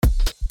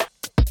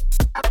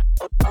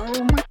Oh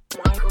my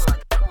God,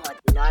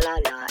 la la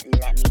la,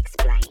 let me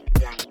explain.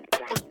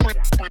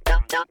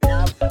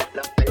 Love,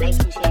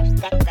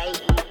 relationships, best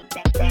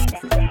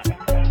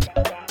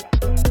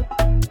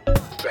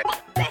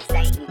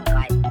dating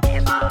guys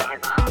ever.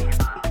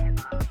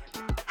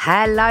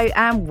 Hello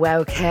and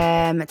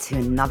welcome to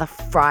another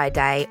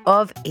Friday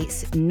of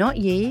It's Not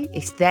You,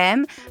 It's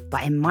Them,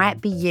 but it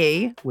might be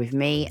you with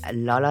me,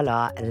 la la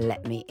la,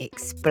 let me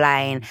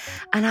explain.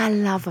 And I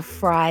love a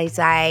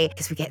Friday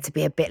because we get to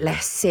be a bit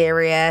less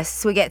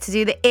serious. We get to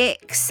do the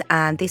Icks,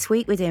 and this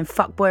week we're doing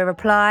fuckboy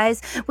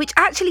replies, which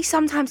actually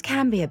sometimes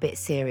can be a bit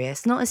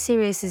serious. Not as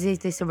serious as is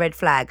this a red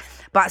flag,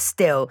 but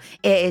still,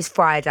 it is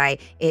Friday.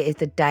 It is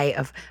the day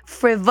of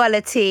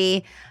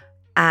frivolity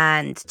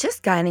and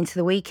just going into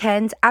the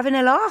weekend, having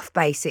a laugh,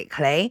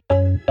 basically.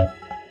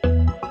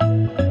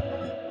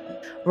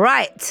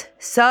 Right,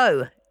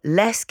 so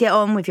let's get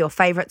on with your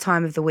favourite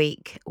time of the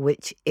week,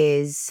 which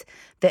is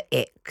the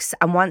Icks.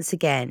 And once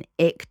again,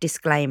 Ick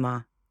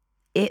disclaimer.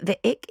 The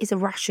ick is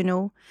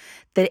irrational.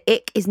 The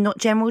ick is not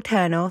general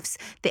turn-offs.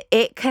 The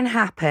ick can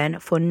happen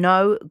for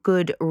no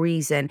good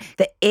reason.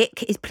 The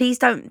ick is, please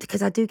don't,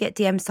 because I do get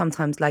DMs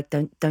sometimes like,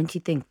 don't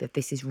you think that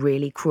this is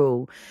really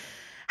cruel?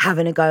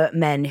 Having a go at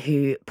men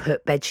who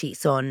put bed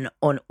sheets on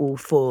all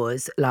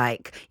fours,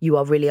 like you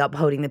are really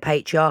upholding the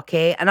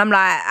patriarchy. And I'm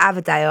like, have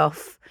a day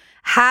off.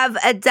 Have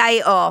a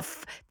day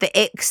off. The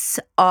icks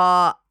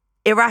are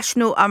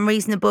irrational,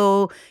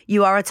 unreasonable.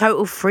 You are a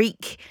total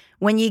freak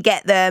when you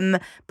get them,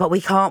 but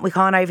we can't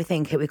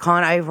overthink it. We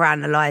can't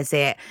overanalyze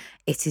it.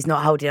 It is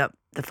not holding up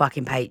the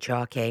fucking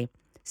patriarchy.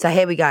 So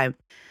here we go.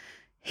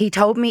 He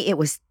told me it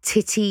was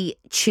Titty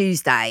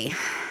Tuesday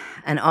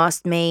and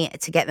asked me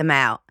to get them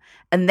out,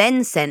 and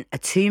then sent a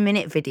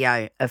 2-minute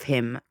video of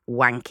him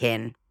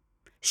wanking.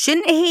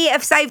 Shouldn't he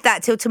have saved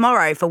that till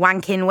tomorrow for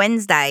Wanking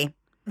Wednesday?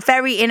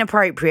 Very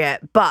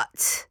inappropriate,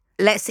 but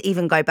let's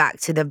even go back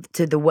to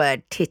the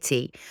word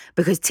titty,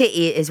 because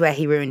titty is where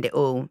he ruined it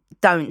all.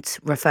 Don't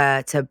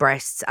refer to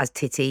breasts as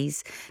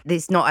titties.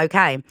 It's not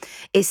okay.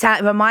 It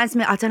reminds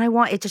me, I don't know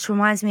what, it just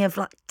reminds me of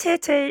like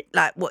titty,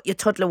 like what your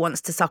toddler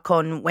wants to suck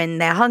on when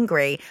they're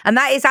hungry. And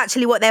that is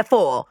actually what they're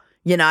for,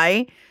 you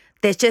know?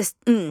 There's just,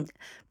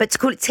 but to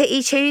call it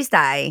Titty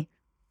Tuesday,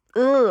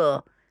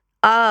 ugh.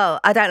 Oh,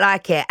 I don't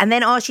like it. And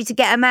then ask you to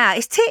get them out.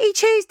 It's Titty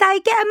Tuesday,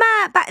 get them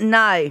out. But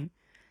no,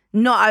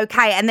 not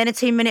okay. And then a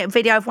 2-minute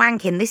video of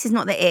wanking. This is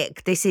not the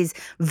ick. This is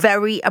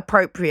very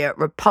appropriate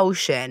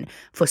repulsion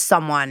for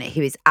someone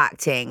who is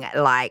acting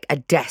like a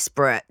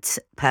desperate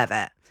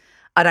pervert.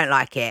 I don't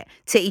like it.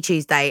 Titty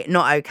Tuesday,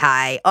 not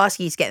okay.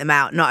 Asking you to get them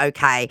out, not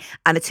okay.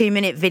 And a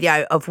 2-minute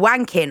video of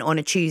wanking on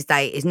a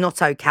Tuesday is not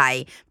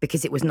okay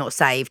because it was not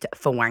saved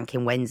for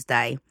Wanking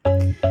Wednesday.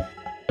 The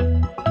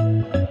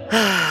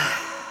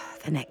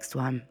next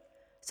one.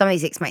 Some of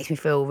these icks makes me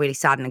feel really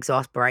sad and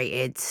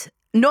exasperated.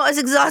 Not as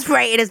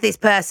exasperated as this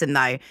person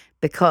though,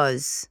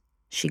 because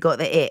she got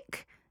the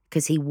ick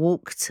because he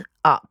walked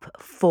up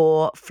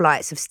 4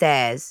 flights of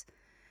stairs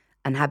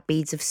and had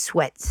beads of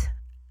sweat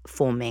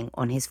forming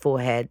on his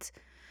forehead.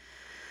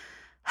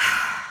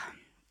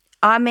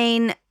 I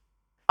mean,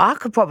 I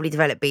could probably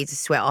develop beads of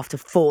sweat after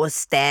 4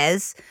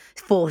 stairs,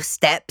 4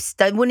 steps.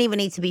 They wouldn't even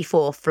need to be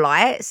 4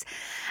 flights.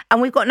 And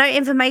we've got no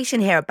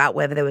information here about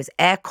whether there was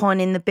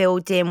aircon in the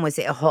building, was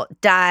it a hot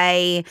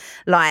day,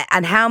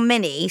 and how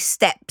many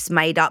steps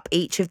made up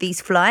each of these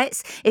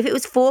flights. If it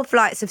was 4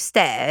 flights of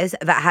stairs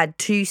that had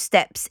 2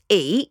 steps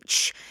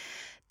each,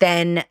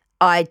 then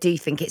I do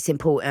think it's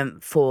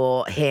important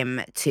for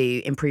him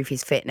to improve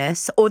his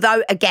fitness.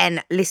 Although,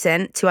 again,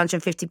 listen,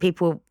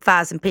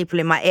 250,000 people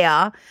in my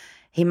ear,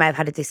 he may have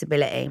had a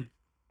disability.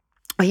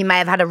 Or he may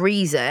have had a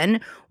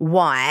reason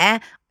why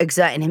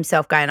exerting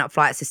himself going up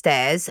flights of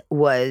stairs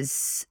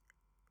was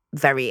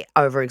very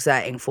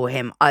overexerting for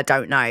him. I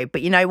don't know.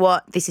 But you know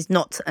what? This is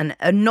not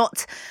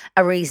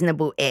a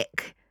reasonable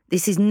ick.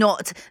 This is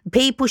not,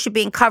 people should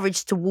be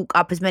encouraged to walk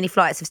up as many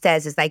flights of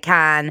stairs as they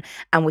can,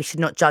 and we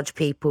should not judge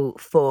people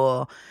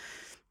for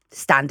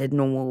standard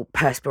normal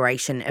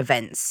perspiration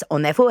events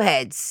on their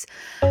foreheads.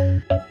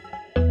 All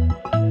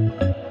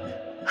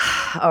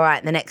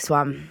right, the next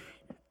one.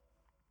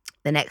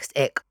 The next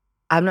ick.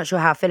 I'm not sure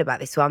how I feel about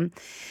this one.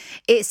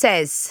 It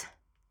says,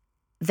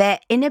 their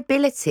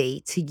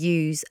inability to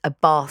use a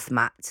bath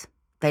mat.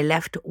 They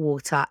left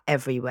water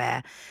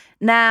everywhere.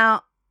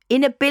 Now,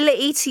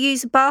 inability to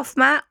use a bath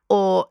mat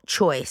or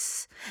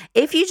choice?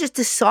 If you just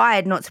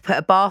decide not to put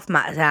a bath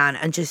mat down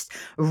and just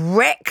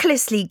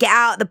recklessly get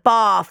out of the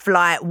bath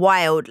like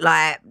wild,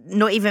 like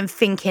not even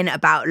thinking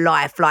about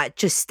life, like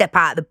just step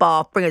out of the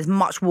bath, bring as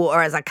much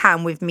water as I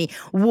can with me,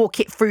 walk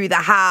it through the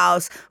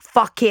house,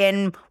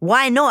 fucking,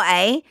 why not,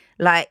 eh?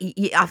 Like,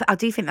 I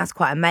do think that's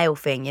quite a male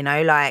thing, you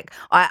know, like,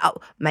 I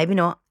maybe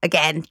not,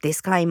 again,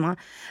 disclaimer,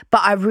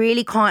 but I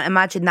really can't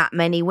imagine that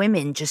many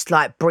women just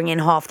like bringing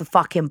half the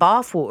fucking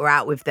bath water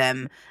out with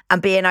them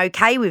and being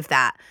okay with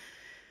that.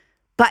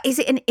 But is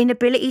it an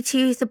inability to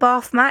use the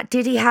bath mat?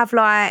 Did he have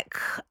like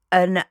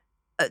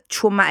a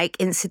traumatic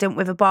incident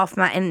with a bath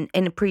mat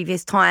in a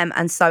previous time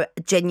and so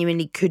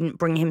genuinely couldn't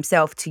bring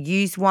himself to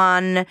use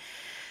one?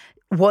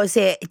 Was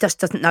it just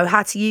doesn't know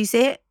how to use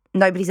it?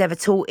 Nobody's ever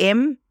taught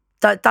him?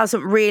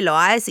 Doesn't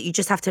realise that you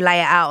just have to lay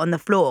it out on the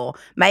floor.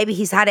 Maybe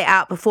he's had it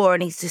out before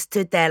and he's just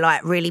stood there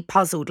like really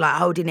puzzled, like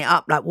holding it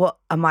up, like what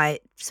am I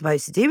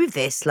supposed to do with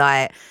this?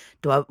 Like,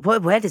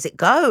 where does it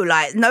go?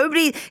 Like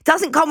nobody,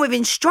 doesn't come with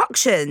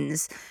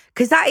instructions,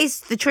 because that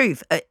is the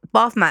truth.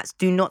 Bath mats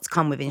do not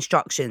come with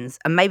instructions,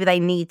 and maybe they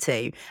need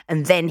to,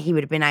 and then he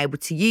would have been able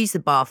to use the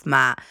bath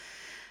mat.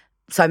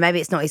 So maybe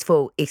it's not his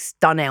fault, it's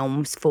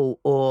Dunelm's fault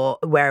or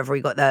wherever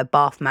he got the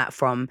bath mat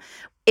from.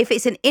 If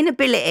it's an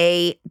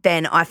inability,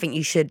 then I think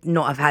you should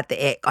not have had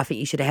the ick. I think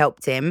you should have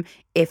helped him.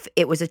 If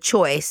it was a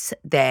choice,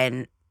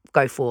 then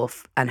go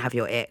forth and have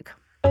your ick.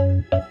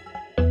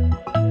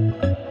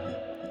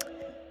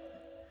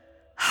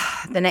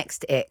 The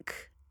next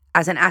ick.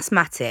 As an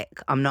asthmatic,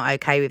 I'm not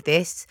okay with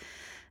this.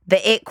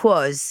 The ick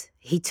was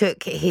he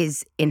took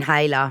his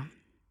inhaler.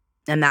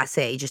 And that's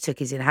it. He just took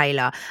his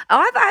inhaler.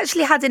 I've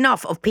actually had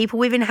enough of people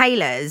with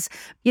inhalers.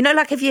 You know,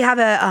 like if you have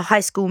a high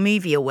school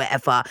movie or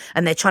whatever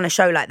and they're trying to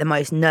show like the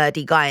most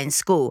nerdy guy in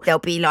school, they'll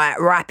be like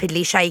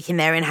rapidly shaking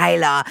their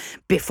inhaler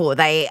before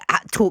they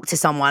talk to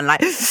someone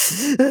like,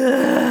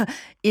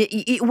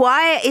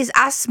 why is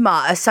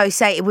asthma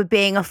associated with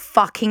being a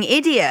fucking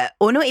idiot?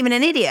 Or not even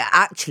an idiot,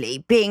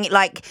 actually. Being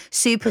like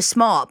super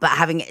smart but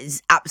having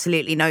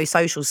absolutely no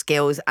social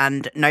skills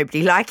and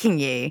nobody liking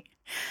you.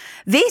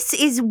 This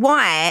is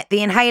why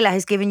the inhaler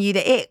has given you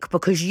the ick,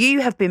 because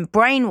you have been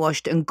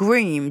brainwashed and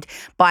groomed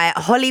by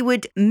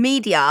Hollywood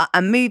media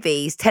and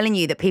movies telling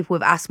you that people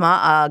with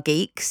asthma are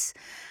geeks,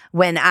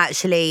 when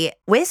actually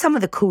we're some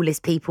of the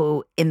coolest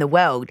people in the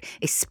world,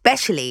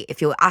 especially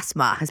if your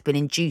asthma has been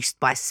induced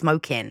by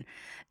smoking.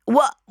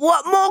 What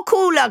more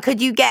cooler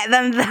could you get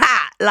than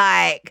that?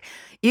 Like,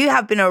 you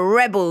have been a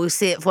rebel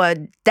for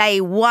day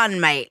one,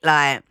 mate.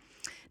 Like,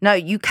 no,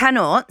 you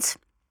cannot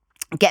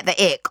get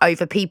the ick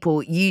over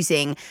people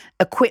using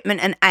equipment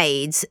and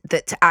aids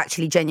that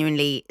actually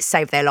genuinely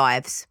save their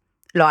lives.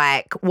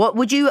 Like, what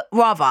would you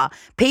rather?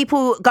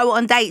 People go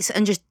on dates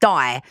and just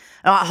die.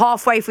 Like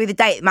halfway through the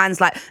date, the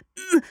man's like,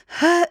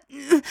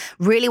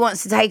 really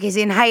wants to take his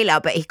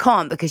inhaler, but he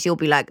can't because you'll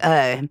be like,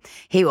 oh,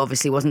 he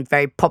obviously wasn't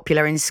very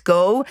popular in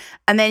school,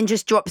 and then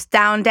just drops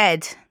down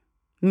dead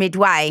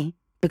midway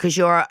because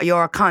you're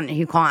a cunt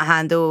who can't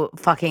handle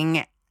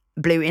fucking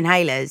blue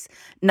inhalers.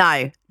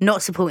 No,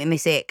 not supporting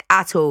this ick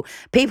at all.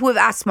 People with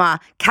asthma,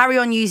 carry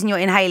on using your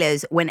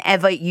inhalers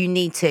whenever you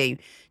need to.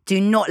 Do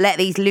not let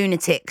these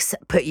lunatics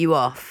put you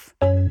off.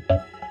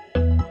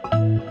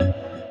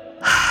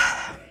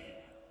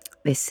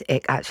 This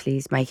ick actually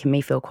is making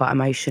me feel quite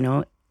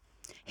emotional.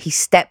 He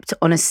stepped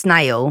on a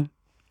snail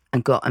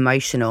and got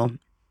emotional.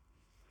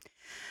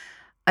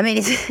 I mean,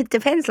 it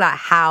depends, like,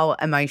 how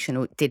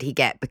emotional did he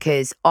get,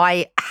 because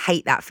I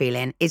hate that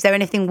feeling. Is there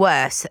anything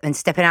worse than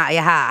stepping out of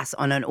your house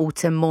on an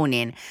autumn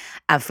morning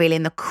and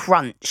feeling the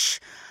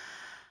crunch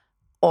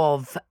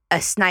of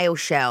a snail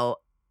shell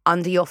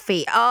under your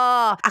feet?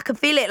 Oh, I can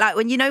feel it, like,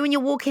 when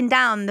you're walking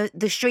down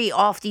the street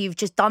after you've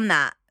just done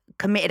that,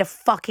 committed a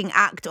fucking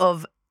act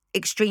of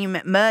extreme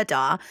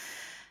murder.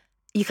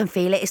 You can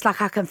feel it. It's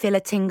like I can feel a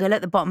tingle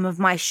at the bottom of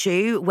my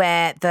shoe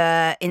where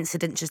the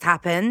incident just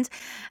happened.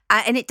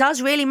 And it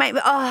does really make me,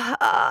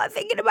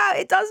 thinking about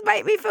it does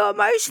make me feel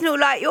emotional.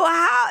 Like,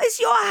 it's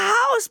your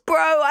house, bro.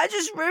 I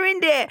just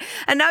ruined it.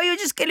 And now you're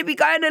just going to be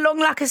going along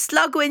like a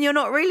slug when you're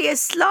not really a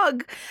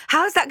slug.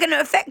 How's that going to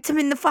affect him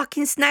in the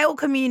fucking snail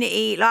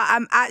community? Like,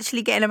 I'm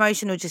actually getting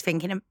emotional just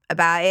thinking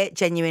about it,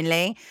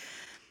 genuinely.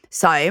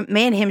 So,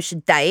 me and him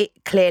should date,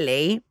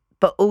 clearly.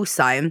 But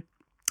also,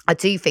 I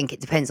do think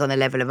it depends on the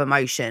level of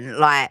emotion.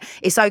 Like,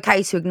 it's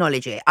okay to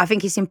acknowledge it. I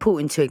think it's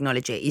important to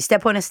acknowledge it. You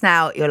step on a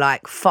snail, you're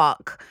like,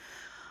 fuck,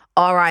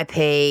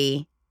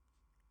 R.I.P.,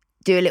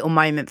 do a little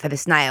moment for the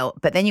snail,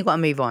 but then you've got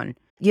to move on.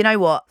 You know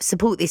what?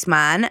 Support this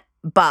man,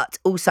 but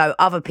also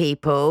other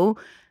people.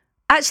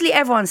 Actually,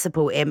 everyone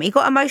support him. He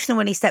got emotional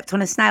when he stepped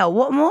on a snail.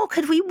 What more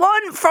could we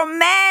want from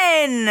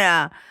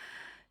men?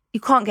 You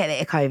can't get the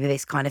ick over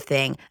this kind of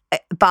thing.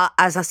 But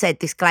as I said,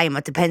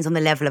 disclaimer, depends on the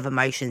level of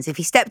emotions. If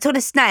he stepped on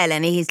a snail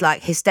and he's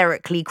like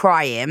hysterically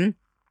crying,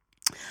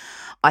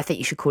 I think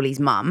you should call his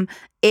mum.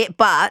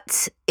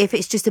 But if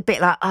it's just a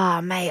bit like,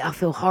 oh, mate, I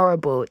feel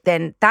horrible,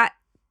 then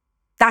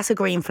that's a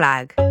green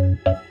flag.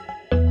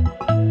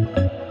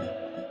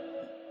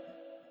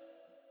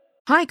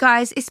 Hi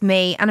guys, it's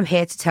me, and I'm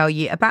here to tell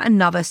you about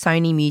another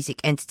Sony Music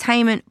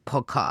Entertainment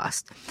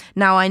podcast.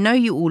 Now, I know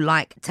you all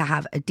like to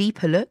have a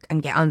deeper look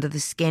and get under the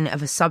skin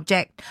of a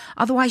subject,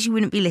 otherwise you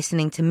wouldn't be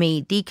listening to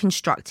me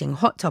deconstructing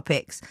hot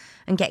topics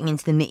and getting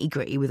into the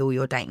nitty-gritty with all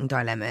your dating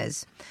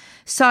dilemmas.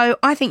 So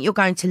I think you're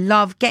going to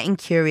love getting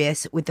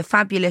curious with the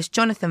fabulous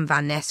Jonathan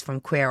Van Ness from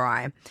Queer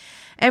Eye.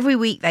 Every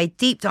week, they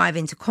deep dive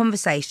into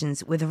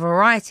conversations with a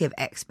variety of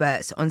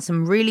experts on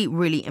some really,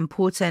 really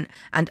important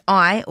and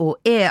eye or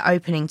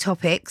ear-opening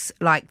topics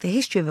like the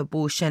history of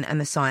abortion and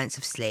the science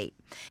of sleep.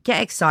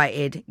 Get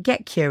excited,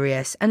 get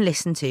curious, and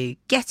listen to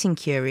Getting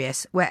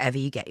Curious wherever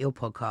you get your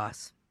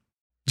podcasts.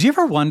 Do you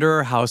ever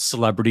wonder how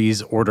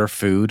celebrities order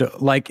food?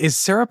 Like, is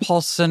Sarah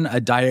Paulson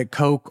a Diet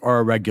Coke or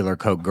a regular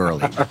Coke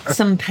girlie?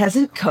 Some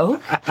peasant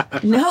Coke?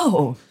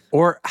 No.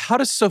 Or how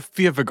does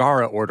Sofia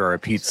Vergara order a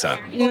pizza?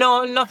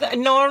 No,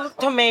 nothing, no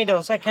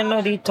tomatoes. I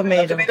cannot eat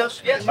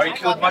tomatoes. Yes. Are you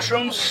cool with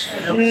mushrooms?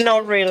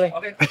 Not really.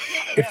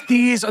 If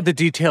these are the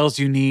details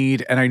you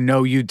need, and I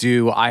know you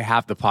do, I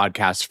have the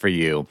podcast for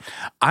you.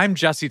 I'm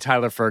Jesse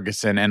Tyler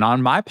Ferguson, and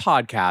on my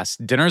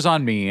podcast, Dinners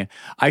on Me,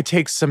 I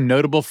take some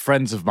notable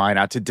friends of mine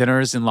out to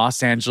dinners in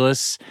Los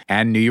Angeles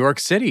and New York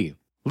City.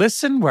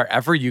 Listen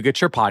wherever you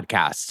get your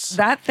podcasts.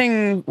 That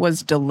thing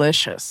was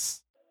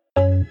delicious.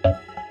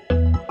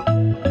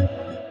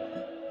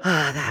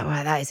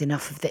 That is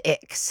enough of the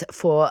icks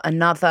for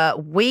another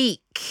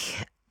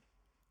week.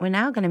 We're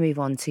now going to move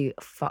on to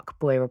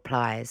Fuckboy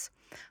Replies.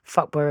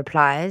 Fuckboy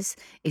Replies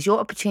is your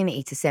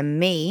opportunity to send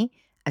me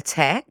a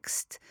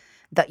text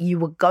that you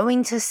were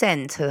going to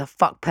send to the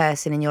fuck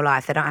person in your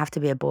life. They don't have to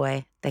be a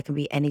boy. They can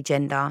be any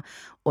gender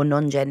or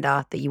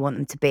non-gender that you want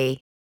them to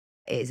be.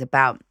 It is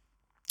about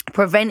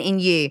preventing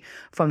you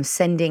from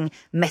sending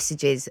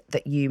messages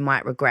that you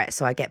might regret.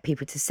 So I get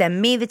people to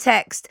send me the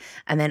text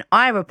and then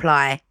I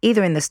reply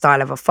either in the style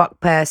of a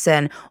fuck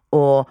person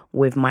or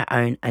with my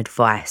own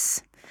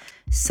advice.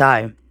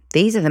 So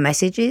these are the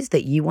messages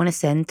that you want to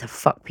send to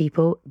fuck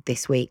people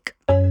this week.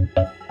 All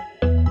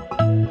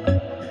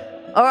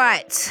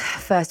right,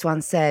 first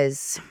one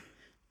says,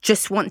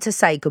 just want to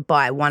say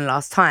goodbye one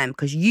last time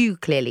because you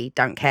clearly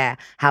don't care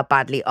how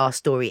badly our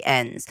story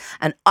ends.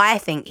 And I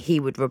think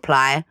he would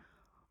reply,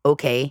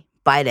 okay,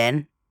 bye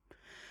then.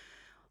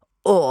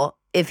 Or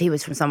if he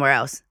was from somewhere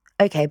else,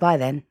 okay, bye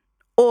then.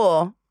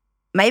 Or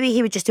maybe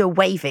he would just do a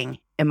waving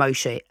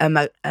emoji.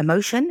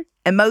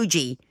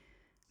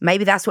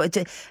 Maybe that's what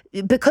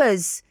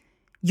because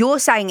you're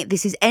saying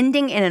this is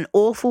ending in an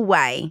awful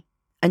way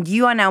and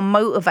you are now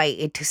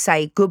motivated to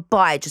say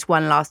goodbye just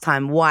one last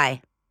time.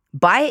 Why?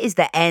 Bye is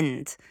the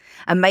end.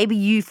 And maybe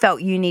you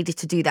felt you needed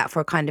to do that for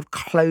a kind of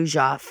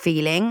closure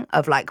feeling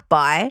of like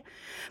bye.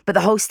 But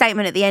the whole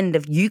statement at the end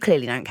of you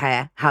clearly don't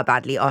care how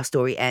badly our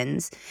story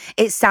ends.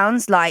 It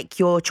sounds like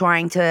you're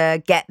trying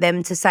to get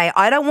them to say,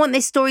 I don't want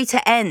this story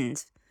to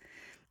end.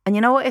 And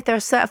you know what? If they're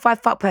a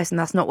certified fuck person,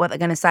 that's not what they're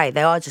going to say.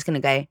 They are just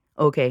going to go,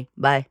 okay,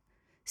 bye.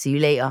 See you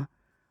later.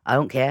 I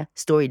don't care.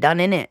 Story done,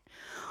 innit?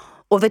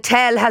 Or the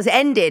tale has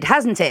ended,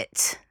 hasn't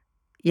it?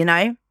 You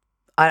know?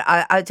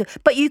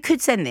 But you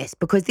could send this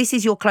because this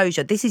is your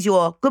closure. This is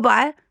your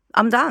goodbye.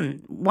 I'm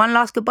done. One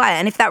last goodbye.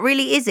 And if that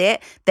really is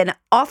it, then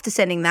after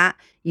sending that,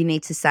 you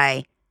need to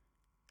say,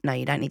 no,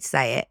 you don't need to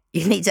say it.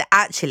 You need to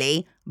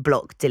actually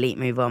block, delete,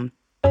 move on.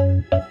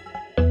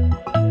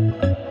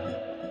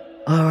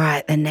 All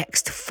right, the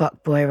next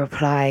fuckboy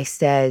reply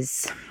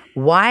says,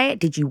 why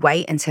did you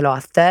wait until our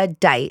third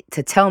date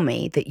to tell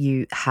me that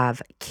you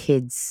have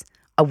kids?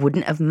 I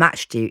wouldn't have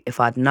matched you if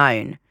I'd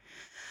known.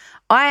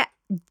 I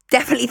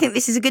definitely think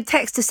this is a good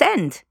text to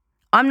send.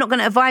 I'm not going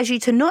to advise you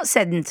to not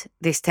send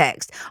this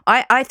text.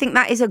 I think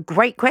that is a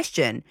great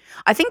question.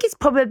 I think it's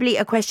probably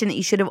a question that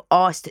you should have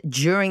asked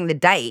during the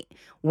date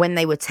when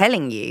they were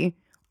telling you.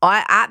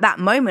 At that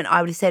moment,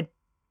 I would have said,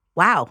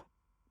 wow,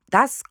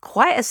 that's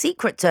quite a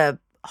secret to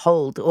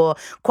hold or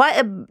quite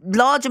a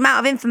large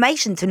amount of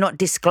information to not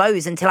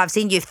disclose until I've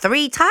seen you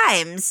 3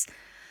 times.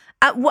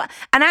 And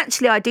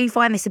actually, I do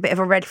find this a bit of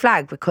a red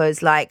flag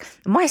because, like,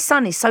 my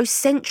son is so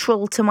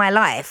central to my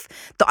life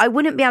that I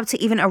wouldn't be able to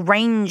even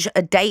arrange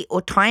a date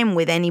or time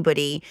with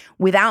anybody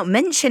without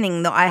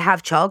mentioning that I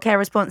have childcare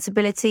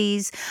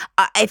responsibilities.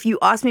 If you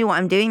ask me what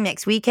I'm doing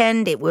next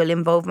weekend, it will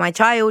involve my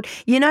child.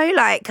 You know,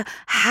 like,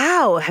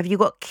 how have you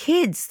got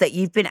kids that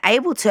you've been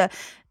able to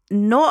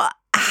not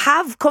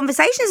have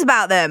conversations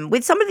about them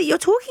with somebody that you're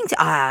talking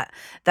to?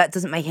 That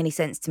doesn't make any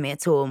sense to me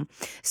at all.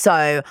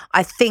 So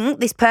I think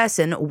this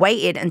person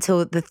waited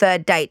until the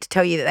third date to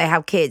tell you that they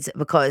have kids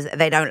because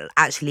they don't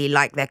actually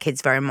like their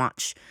kids very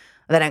much.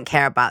 They don't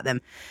care about them.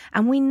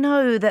 And we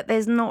know that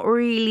there's not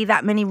really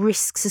that many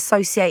risks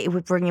associated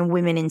with bringing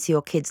women into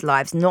your kids'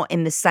 lives, not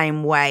in the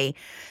same way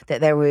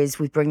that there is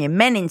with bringing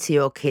men into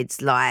your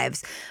kids'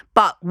 lives.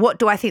 But what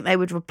do I think they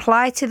would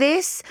reply to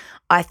this?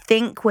 I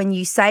think when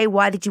you say,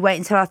 why did you wait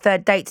until our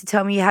third date to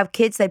tell me you have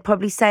kids? They'd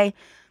probably say,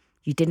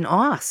 you didn't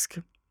ask.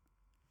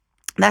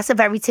 That's a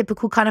very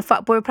typical kind of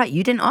fuckboy reply.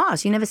 You didn't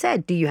ask. You never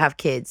said, do you have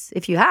kids?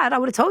 If you had, I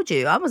would have told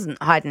you. I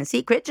wasn't hiding a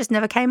secret. It just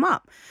never came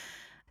up.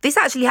 This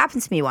actually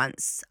happened to me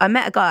once. I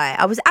met a guy.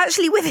 I was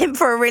actually with him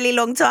for a really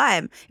long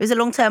time. It was a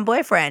long-term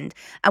boyfriend.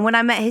 And when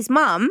I met his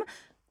mum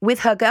with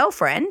her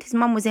girlfriend, his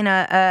mum was in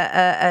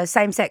a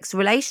same-sex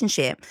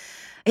relationship.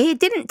 He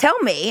didn't tell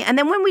me. And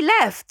then when we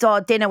left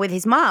our dinner with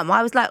his mum,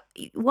 I was like,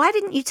 why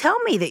didn't you tell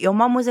me that your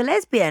mum was a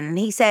lesbian? And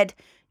he said,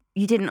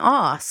 you didn't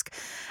ask.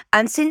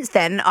 And since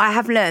then, I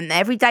have learned that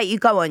every date you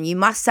go on, you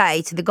must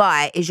say to the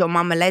guy, is your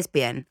mum a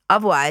lesbian?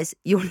 Otherwise,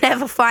 you'll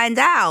never find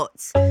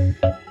out.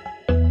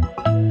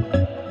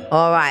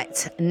 All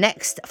right,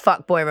 next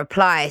fuckboy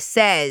reply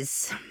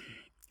says,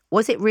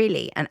 was it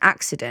really an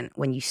accident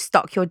when you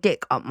stuck your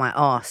dick up my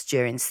arse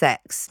during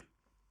sex?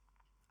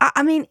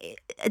 I mean,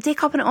 a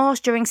dick up an arse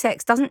during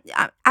sex doesn't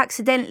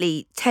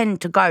accidentally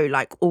tend to go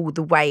like all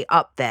the way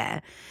up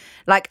there.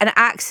 Like an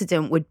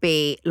accident would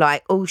be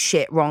like, oh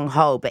shit, wrong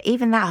hole. But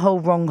even that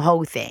whole wrong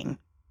hole thing,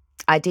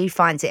 I do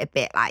find it a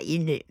bit like, you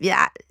knew,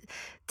 yeah,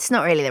 it's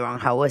not really the wrong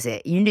hole, was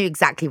it? You knew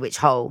exactly which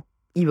hole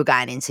you were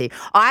going into.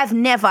 I've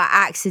never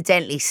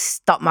accidentally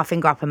stuck my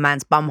finger up a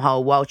man's bum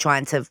hole while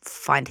trying to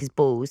find his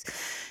balls.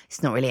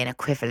 It's not really an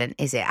equivalent,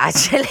 is it,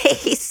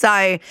 actually?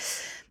 So,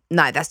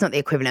 no, that's not the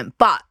equivalent.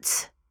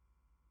 But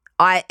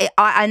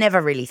I never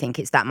really think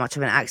it's that much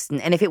of an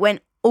accident. And if it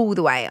went all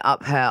the way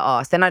up her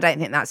arse, then I don't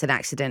think that's an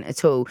accident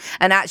at all.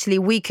 And actually,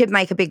 we could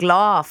make a big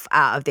laugh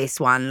out of this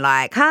one.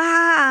 Like,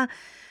 ha,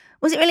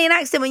 was it really an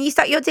accident when you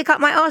stuck your dick up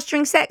my arse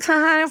during sex? Ha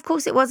ha, of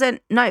course it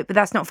wasn't. No, but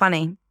that's not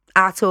funny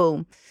at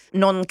all.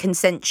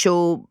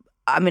 Non-consensual.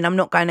 I mean, I'm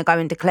not going to go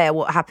and declare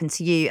what happened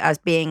to you as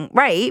being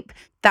rape.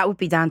 That would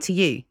be down to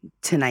you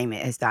to name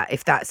it as that.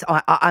 If that's,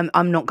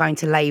 I'm not going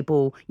to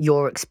label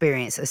your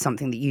experience as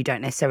something that you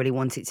don't necessarily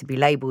want it to be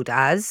labelled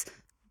as.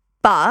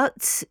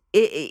 But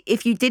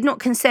if you did not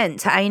consent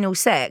to anal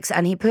sex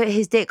and he put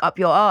his dick up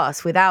your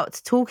arse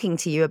without talking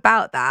to you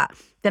about that,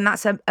 then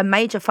that's a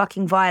major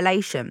fucking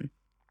violation.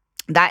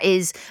 That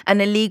is an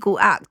illegal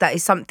act. That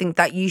is something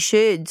that you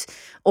should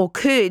or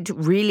could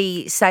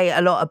really say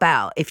a lot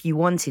about if you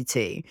wanted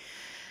to.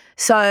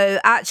 So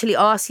actually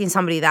asking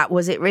somebody that,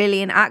 was it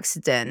really an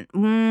accident?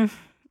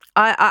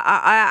 I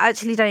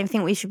actually don't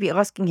think we should be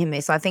asking him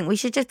this. I think we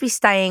should just be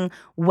staying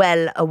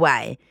well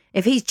away.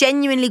 If he's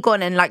genuinely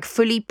gone and like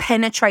fully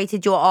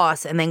penetrated your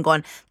ass and then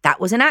gone, that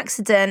was an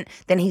accident,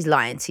 then he's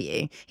lying to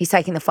you. He's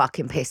taking the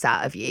fucking piss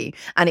out of you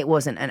and it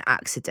wasn't an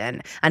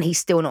accident and he's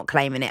still not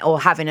claiming it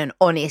or having an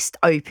honest,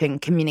 open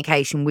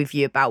communication with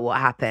you about what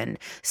happened.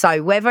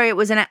 So whether it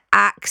was an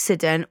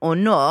accident or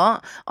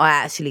not, I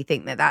actually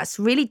think that that's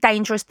a really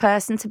dangerous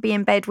person to be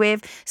in bed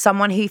with.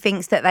 Someone who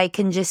thinks that they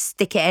can just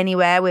stick it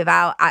anywhere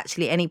without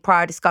actually any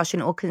prior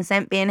discussion or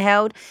consent being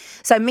held.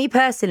 So me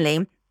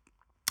personally,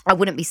 I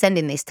wouldn't be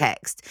sending this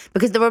text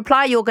because the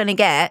reply you're going to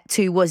get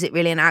to, was it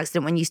really an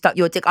accident when you stuck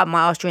your dick up my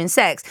arse during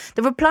sex?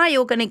 The reply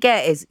you're going to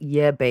get is,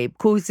 yeah, babe, of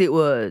course it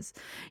was.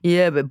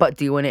 Yeah, but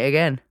do you want it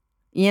again?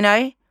 You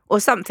know? Or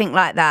something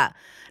like that.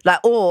 Like,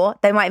 or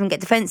they might even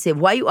get defensive.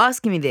 Why are you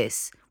asking me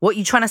this? What are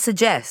you trying to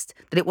suggest?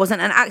 That it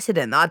wasn't an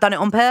accident? That I've done it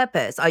on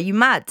purpose? Are you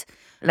mad?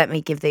 Let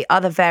me give the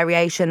other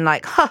variation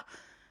like,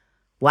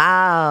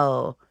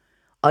 wow,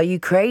 are you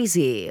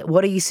crazy?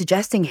 What are you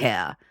suggesting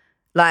here?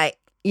 Like,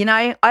 you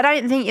know, I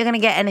don't think you're going to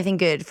get anything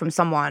good from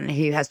someone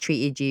who has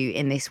treated you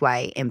in this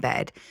way in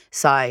bed.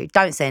 So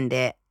don't send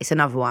it. It's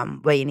another one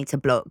where you need to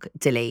block,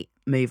 delete,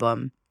 move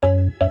on.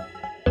 Well,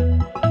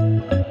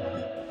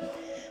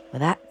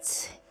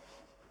 that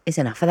is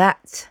enough of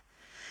that.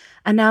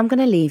 And now I'm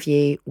going to leave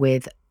you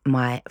with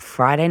my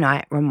Friday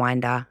night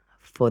reminder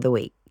for the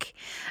week.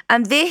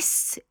 And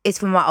this is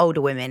for my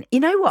older women. You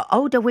know what?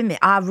 Older women,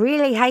 I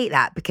really hate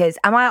that because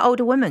am I an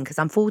older woman? Because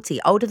I'm 40.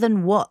 Older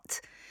than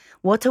what?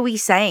 What are we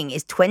saying?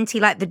 Is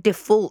 20 like the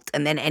default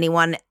and then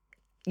anyone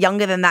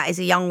younger than that is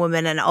a young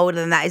woman and older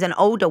than that is an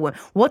older woman?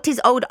 What is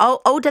old?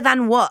 Older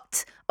than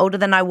what? Older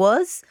than I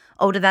was?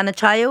 Older than a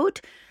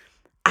child?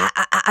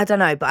 I don't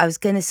know, but I was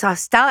going to start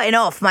starting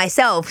off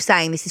myself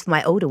saying this is for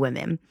my older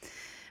women.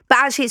 But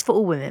actually it's for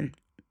all women.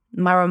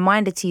 My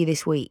reminder to you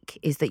this week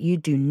is that you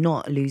do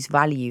not lose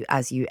value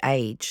as you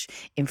age.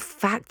 In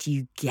fact,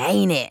 you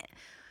gain it.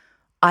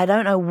 I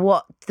don't know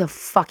what the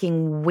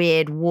fucking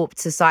weird warped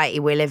society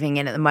we're living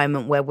in at the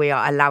moment where we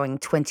are allowing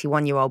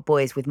 21-year-old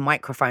boys with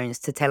microphones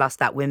to tell us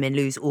that women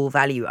lose all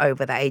value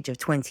over the age of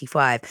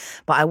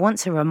 25. But I want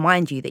to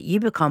remind you that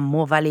you become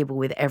more valuable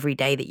with every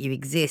day that you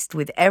exist,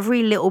 with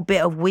every little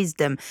bit of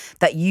wisdom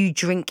that you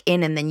drink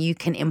in and then you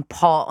can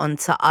impart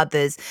onto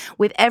others.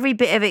 With every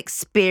bit of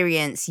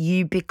experience,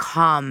 you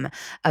become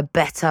a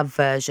better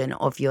version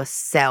of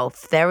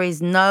yourself. There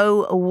is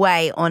no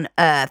way on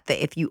earth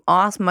that if you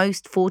ask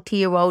most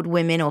 40-year-old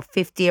women or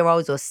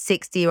 50-year-olds or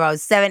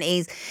 60-year-olds,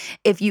 70s,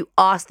 if you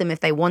ask them if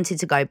they wanted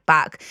to go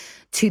back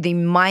to the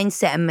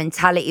mindset and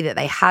mentality that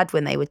they had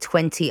when they were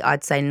 20,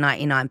 I'd say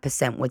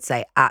 99% would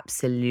say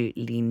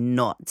absolutely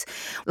not.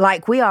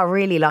 Like, we are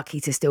really lucky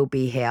to still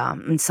be here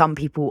and some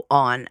people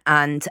aren't,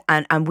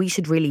 and we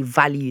should really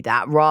value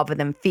that rather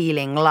than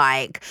feeling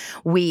like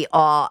we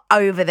are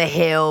over the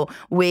hill,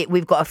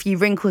 we've got a few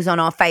wrinkles on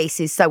our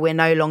faces so we're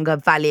no longer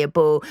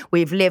valuable,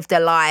 we've lived a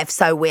life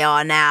so we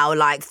are now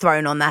like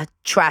thrown on the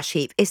trash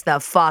heap. It's the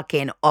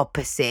fucking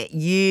opposite.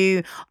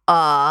 You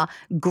are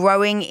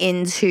growing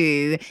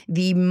into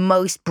the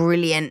most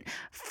brilliant,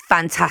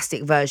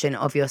 fantastic version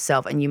of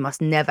yourself, and you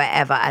must never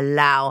ever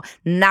allow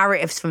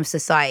narratives from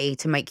society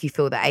to make you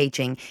feel that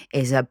aging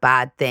is a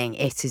bad thing.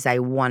 It is a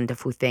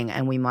wonderful thing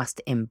and we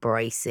must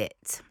embrace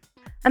it.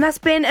 And that's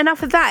been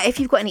enough of that. If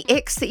you've got any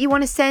icks that you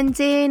want to send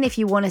in, if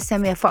you want to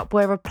send me a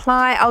fuckboy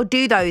reply, I'll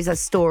do those as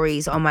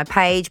stories on my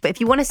page. But if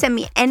you want to send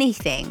me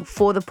anything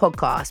for the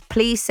podcast,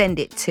 please send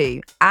it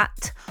to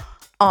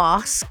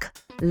 @ask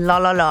la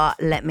la la,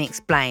 let me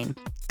explain.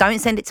 Don't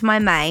send it to my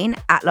main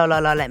at la la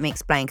la, let me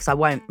explain, because I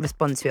won't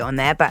respond to it on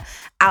there. But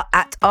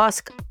at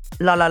ask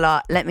la la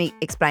la, let me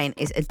explain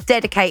is a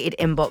dedicated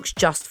inbox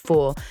just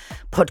for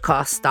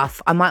podcast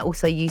stuff. I might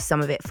also use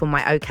some of it for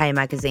my OK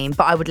magazine,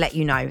 but I would let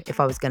you know if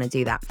I was going to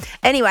do that.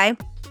 Anyway,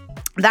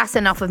 that's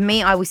enough of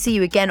me. I will see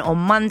you again on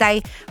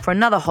Monday for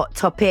another hot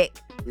topic.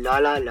 La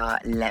la la,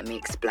 let me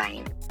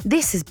explain.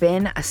 This has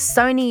been a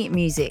Sony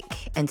Music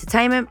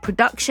Entertainment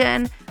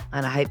production,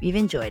 and I hope you've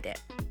enjoyed it.